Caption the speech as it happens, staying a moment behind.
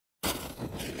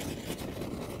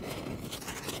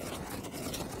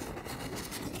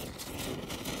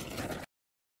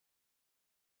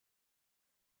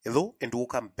Hello and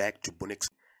welcome back to Bunnex.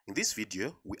 In this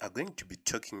video, we are going to be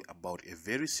talking about a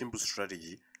very simple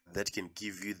strategy that can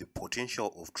give you the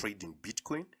potential of trading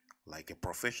Bitcoin like a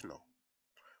professional.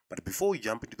 But before we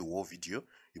jump into the whole video,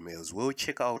 you may as well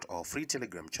check out our free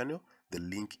Telegram channel. The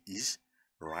link is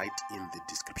right in the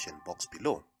description box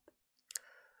below.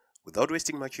 Without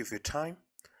wasting much of your time,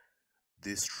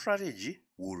 the strategy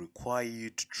will require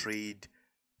you to trade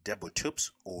double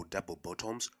tops or double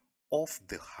bottoms of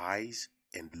the highs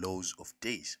and lows of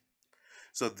days.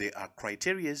 So there are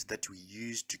criteria that we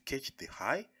use to catch the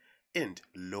high and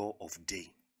low of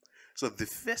day. So the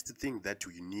first thing that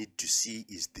we need to see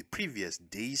is the previous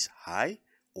day's high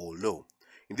or low.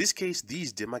 In this case,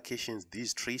 these demarcations,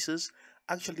 these traces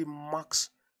actually marks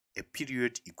a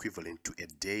period equivalent to a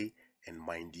day, and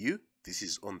mind you, this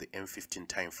is on the M15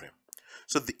 time frame.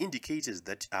 So the indicators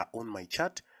that are on my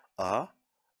chart are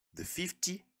the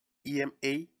 50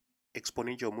 EMA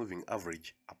exponential moving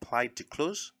average applied to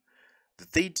close, the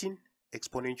 13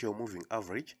 exponential moving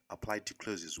average applied to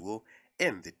close as well,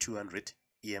 and the 200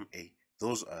 EMA.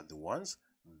 Those are the ones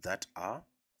that are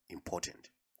important.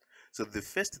 So the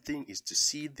first thing is to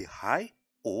see the high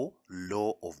or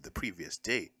low of the previous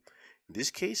day. In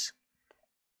this case,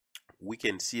 we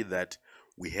can see that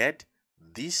we had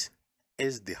this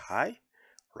as the high,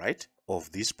 right,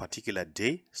 of this particular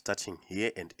day, starting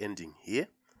here and ending here,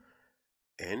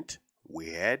 and we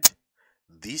had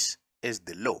this as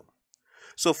the low.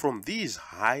 So from these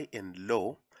high and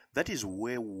low, that is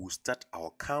where we will start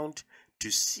our count to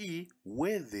see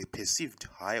where the perceived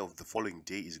high of the following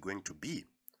day is going to be.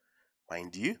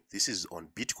 Mind you, this is on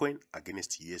Bitcoin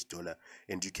against US dollar,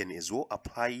 and you can as well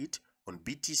apply it on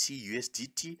BTC,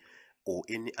 USDT, or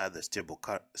any other stable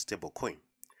coin.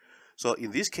 So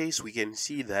in this case, we can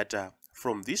see that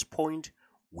from this point,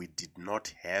 we did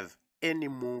not have any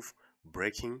move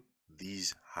breaking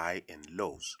these high and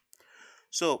lows.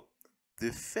 So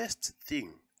the first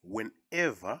thing,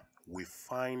 whenever we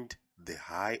find the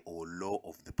high or low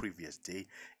of the previous day,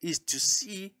 is to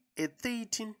see a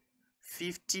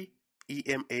 1350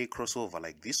 EMA crossover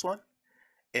like this one,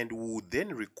 and we would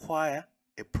then require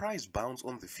a price bounce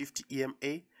on the 50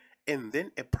 EMA and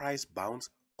then a price bounce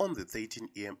on the 13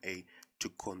 EMA to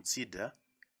consider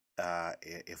a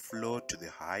flow to the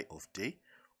high of day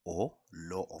or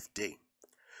low of day.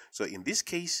 So in this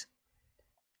case,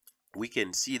 we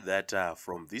can see that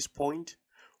from this point,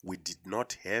 we did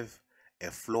not have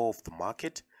a flow of the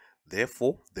market.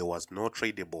 Therefore, there was no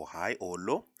tradable high or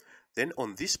low. Then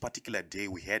on this particular day,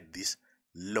 we had this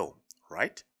low,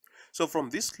 right? So from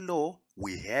this low,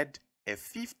 we had a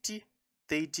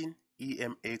 50-13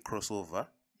 EMA crossover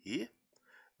here.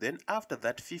 Then after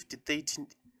that 50-13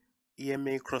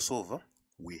 EMA crossover,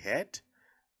 we had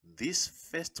this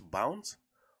first bounce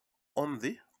on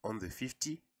the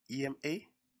 50 EMA,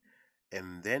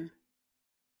 and then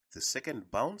the second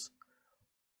bounce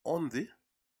on the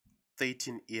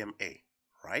 13 EMA,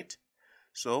 right?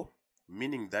 So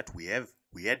meaning that we had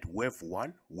wave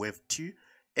 1, wave 2,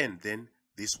 and then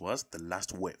this was the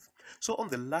last wave. So on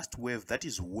the last wave, that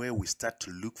is where we start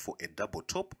to look for a double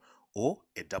top or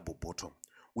a double bottom.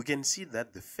 We can see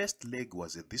that the first leg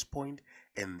was at this point,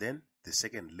 and then the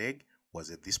second leg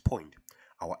was at this point.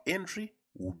 Our entry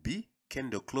will be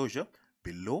candle closure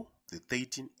below the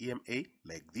 13 EMA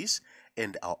like this,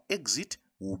 and our exit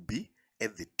will be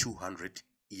at the 200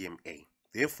 EMA.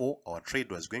 Therefore, our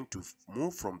trade was going to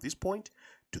move from this point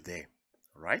to there,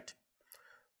 right?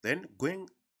 Then going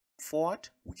forward,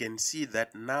 we can see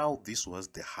that now this was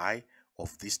the high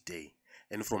of this day.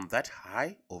 And from that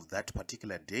high of that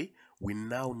particular day, we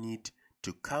now need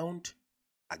to count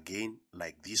again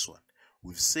like this one.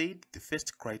 We've said the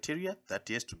first criteria that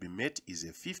has to be met is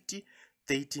a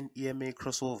 50-13 EMA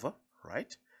crossover,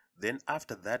 right? Then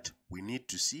after that, we need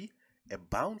to see a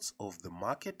bounce of the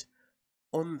market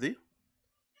on the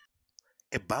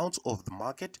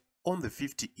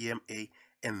 50 EMA,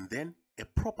 and then a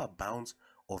proper bounce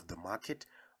of the market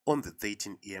on the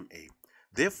 13 EMA.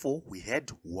 Therefore, we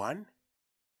had one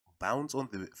bounce on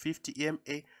the 50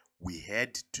 EMA. We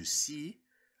had to see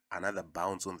another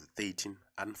bounce on the 13.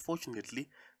 Unfortunately,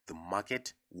 the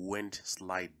market went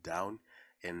slide down,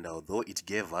 and although it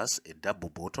gave us a double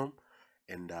bottom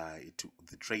and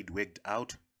the trade worked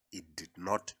out, it did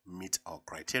not meet our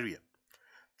criteria.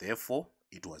 Therefore,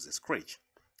 it was a scratch.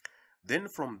 Then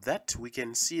from that, we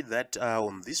can see that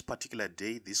on this particular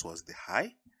day, this was the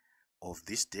high of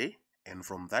this day, and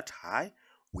from that high,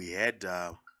 we had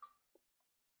a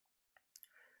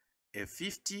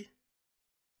 50-13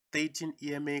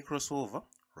 EMA crossover,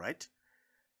 right?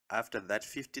 After that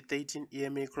 50-13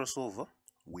 EMA crossover,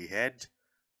 we had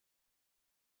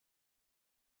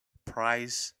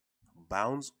price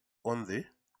bounce on the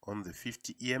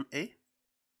 50 EMA.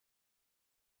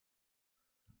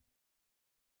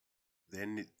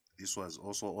 Then this was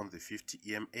also on the 50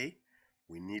 EMA.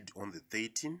 We need on the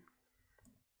 13,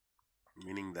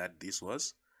 meaning that this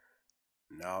was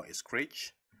now a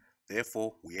scratch.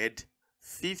 Therefore, we had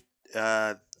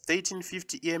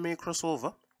 1350 EMA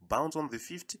crossover, bounce on the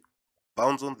 50,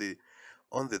 bounce on the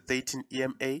 13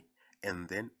 EMA, and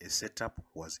then a setup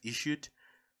was issued.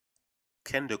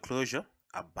 Candle closure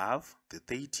above the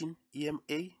 13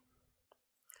 EMA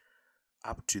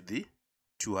up to the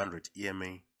 200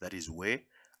 EMA. That is where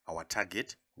our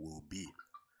target will be.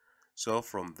 So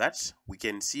from that, we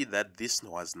can see that this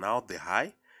was now the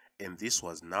high and this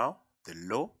was now the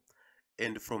low.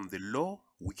 And from the low,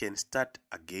 we can start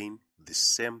again the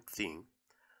same thing,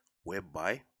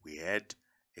 whereby we had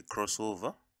a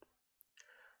crossover.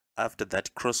 After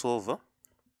that crossover,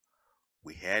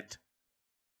 we had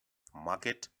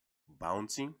market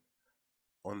bouncing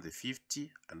on the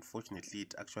 50. Unfortunately,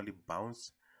 it actually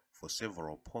bounced for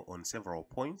several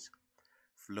points.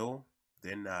 Flow.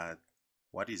 Then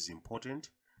what is important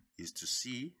is to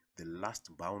see the last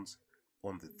bounce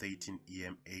on the 13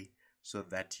 EMA, so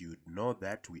that you know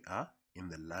that we are in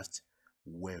the last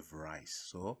wave rise.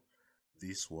 So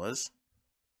this was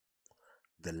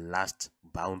the last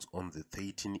bounce on the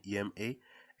 13 EMA,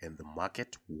 and the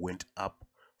market went up.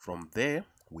 From there,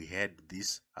 we had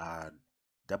this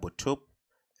double top,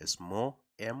 a small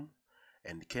M,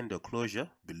 and candle closure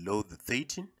below the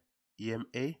 13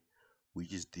 EMA,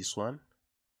 which is this one,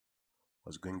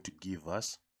 was going to give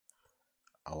us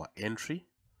our entry,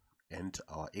 and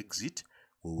our exit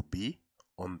will be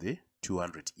on the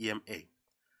 200 EMA.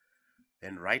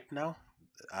 And right now,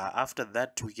 after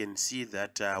that, we can see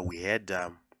that we had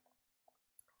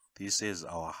this is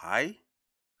our high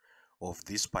of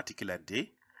this particular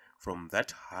day. From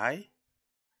that high,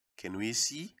 can we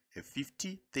see a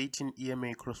 50-13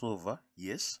 EMA crossover?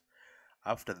 Yes.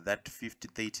 After that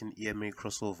 50-13 EMA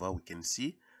crossover, we can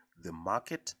see the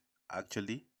market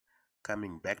actually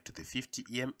coming back to the 50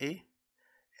 EMA,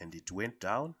 and it went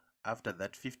down. After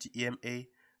that 50 EMA,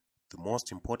 the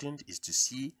most important is to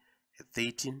see a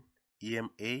 13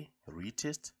 EMA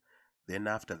retest. Then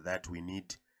after that, we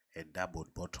need a double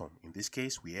bottom. In this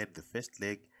case, we had the first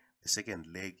leg, the second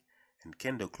leg, and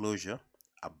candle closure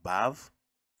above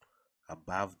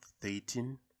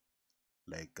 13,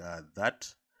 like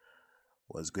that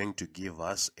was going to give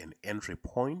us an entry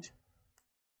point.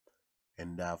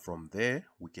 And from there,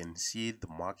 we can see the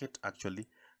market actually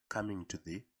coming to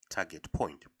the target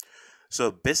point. So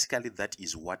basically, that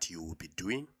is what you will be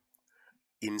doing.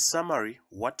 In summary,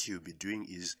 what you'll be doing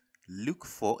is look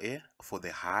for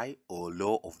the high or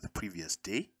low of the previous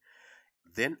day.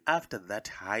 Then after that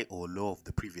high or low of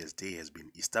the previous day has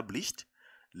been established,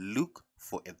 look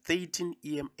for a 13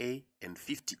 EMA and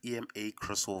 50 EMA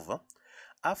crossover.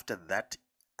 After that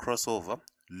crossover,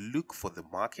 look for the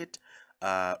market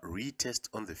retest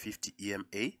on the 50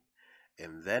 EMA,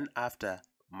 and then after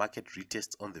market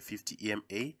retest on the 50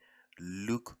 EMA,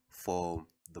 look for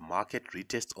the market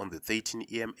retest on the 13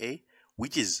 EMA,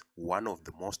 which is one of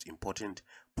the most important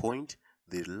point.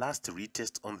 The last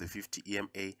retest on the 50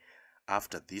 EMA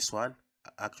after this one,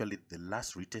 actually the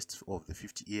last retest of the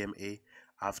 50 EMA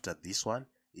after this one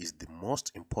is the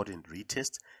most important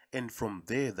retest, and from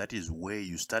there, that is where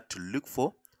you start to look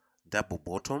for double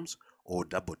bottoms or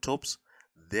double tops.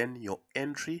 Then your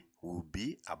entry will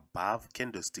be above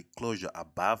candlestick closure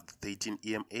above the 13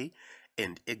 EMA,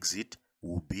 and exit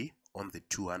will be on the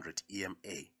 200 EMA,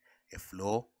 a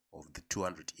flow of the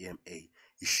 200 EMA.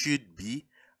 You should be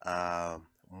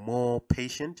more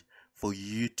patient for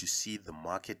you to see the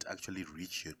market actually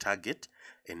reach your target,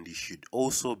 and you should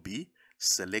also be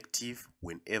selective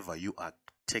whenever you are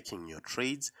taking your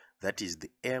trades. That is, the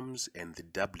M's and the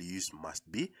W's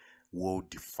must be well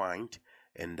defined.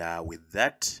 And with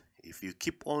that, if you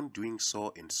keep on doing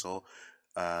so and so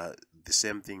the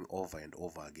same thing over and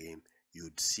over again,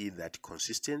 you'd see that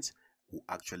consistency will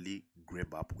actually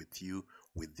grab up with you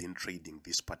within trading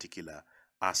this particular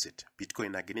asset.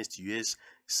 Bitcoin against US is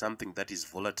something that is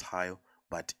volatile,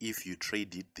 but if you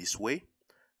trade it this way,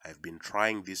 I've been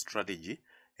trying this strategy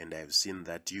and I've seen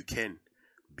that you can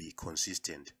be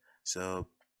consistent. So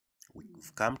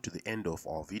we've come to the end of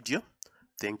our video.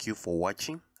 Thank you for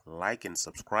watching. Like and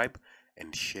subscribe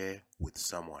and share with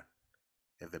someone.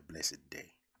 Have a blessed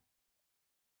day.